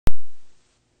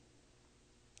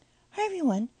Hi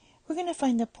everyone, we're going to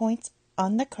find the points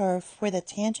on the curve where the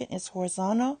tangent is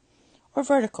horizontal or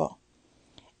vertical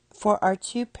for our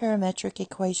two parametric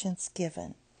equations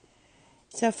given.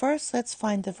 So first let's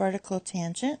find the vertical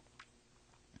tangent,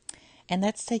 and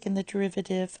that's taking the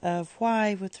derivative of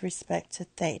y with respect to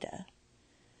theta.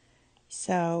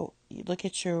 So you look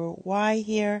at your y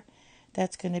here,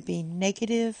 that's going to be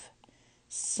negative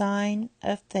sine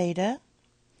of theta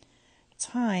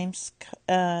times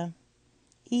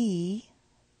e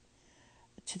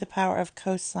to the power of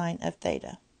cosine of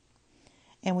theta.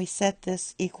 And we set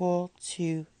this equal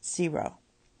to 0.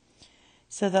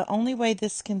 So the only way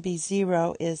this can be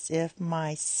 0 is if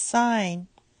my sine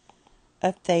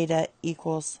of theta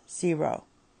equals 0.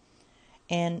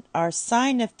 And our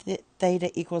sine of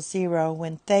theta equals 0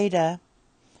 when theta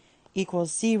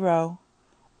equals 0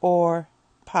 or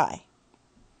pi.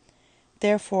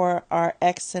 Therefore, our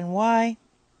x and y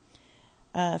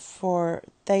for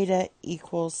theta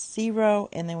equals 0,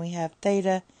 and then we have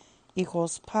theta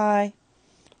equals pi.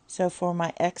 So for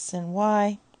my x and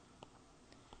y,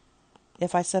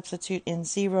 if I substitute in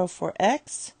 0 for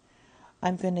x,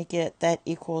 I'm going to get that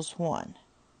equals 1.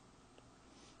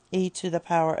 E to the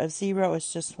power of 0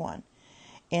 is just 1.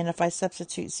 And if I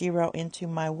substitute 0 into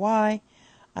my y,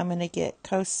 I'm going to get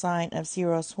cosine of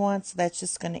 0 is 1, so that's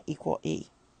just going to equal e.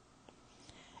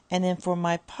 And then for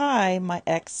my pi, my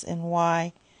x and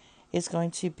y is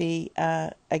going to be,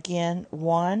 again,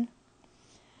 1.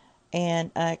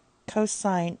 And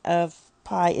cosine of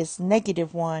pi is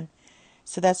negative 1.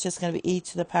 So that's just going to be e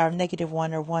to the power of negative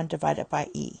 1, or 1 divided by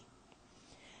e.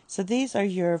 So these are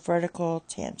your vertical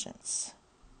tangents.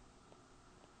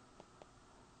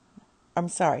 I'm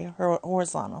sorry,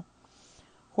 horizontal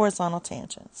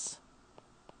tangents.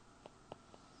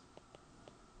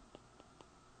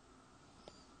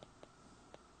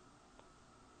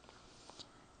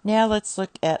 Now let's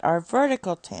look at our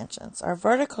vertical tangents. Our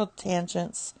vertical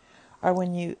tangents are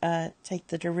when you take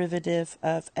the derivative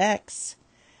of x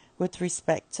with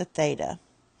respect to theta.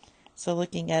 So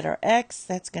looking at our x,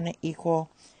 that's going to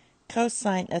equal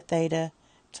cosine of theta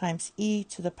times e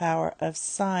to the power of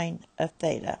sine of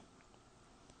theta.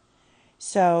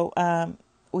 So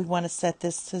we want to set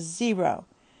this to 0.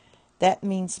 That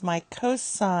means my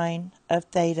cosine of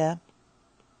theta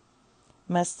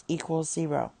must equal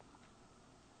 0.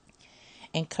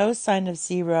 And cosine of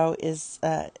 0 is,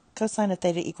 cosine of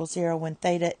theta equals 0 when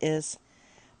theta is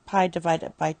pi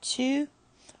divided by 2,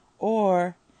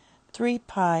 or 3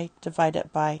 pi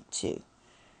divided by 2.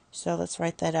 So let's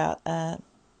write that out.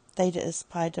 Theta is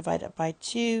pi divided by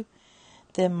 2.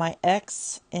 Then my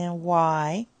x and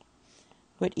y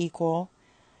would equal,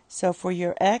 so for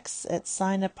your x at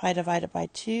sine of pi divided by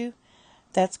 2,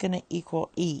 that's going to equal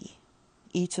e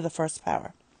to the first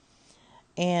power.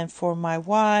 And for my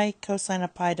y, cosine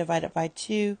of pi divided by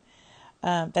 2,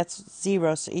 that's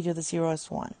 0, so e to the 0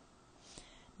 is 1.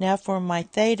 Now for my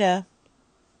theta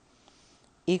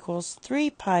equals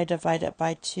 3 pi divided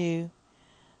by 2,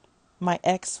 my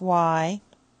xy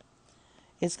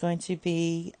is going to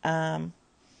be,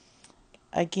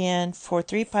 again, for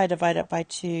 3 pi divided by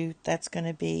 2, that's going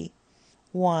to be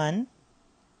 1.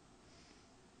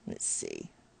 Let's see.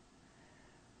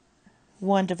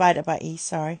 1 divided by e,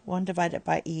 1 divided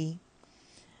by e.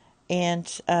 And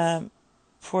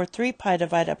for 3 pi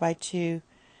divided by 2,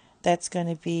 that's going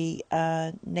to be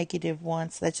negative 1,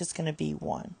 so that's just going to be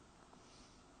 1.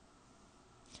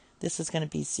 This is going to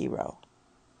be 0.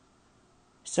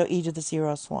 So e to the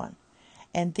 0 is 1.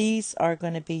 And these are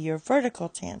going to be your vertical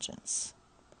tangents.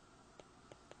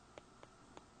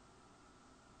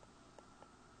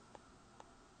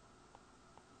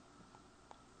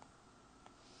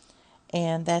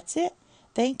 And that's it.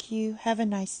 Thank you. Have a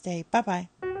nice day. Bye-bye.